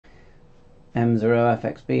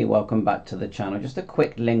M0FXB, welcome back to the channel. Just a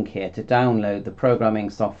quick link here to download the programming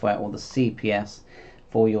software or the CPS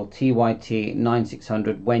for your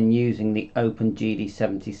TYT9600 when using the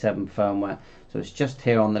OpenGd77 firmware. So it's just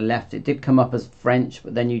here on the left. It did come up as French,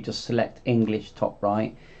 but then you just select English top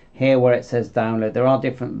right. Here where it says download, there are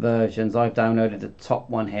different versions. I've downloaded the top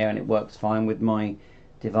one here and it works fine with my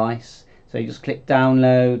device. So you just click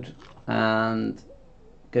download and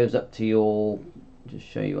it goes up to your, just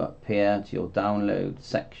show you up here, to your download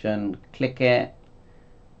section. Click it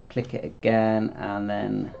again, and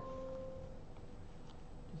then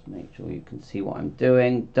just make sure you can see what I'm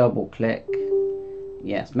doing. Double click.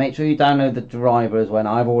 Yes, make sure you download the driver as well.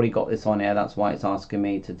 I've already got this on here, that's why it's asking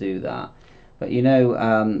me to do that. But you know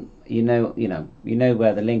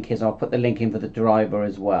where the link is. I'll put the link in for the driver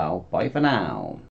as well. Bye for now.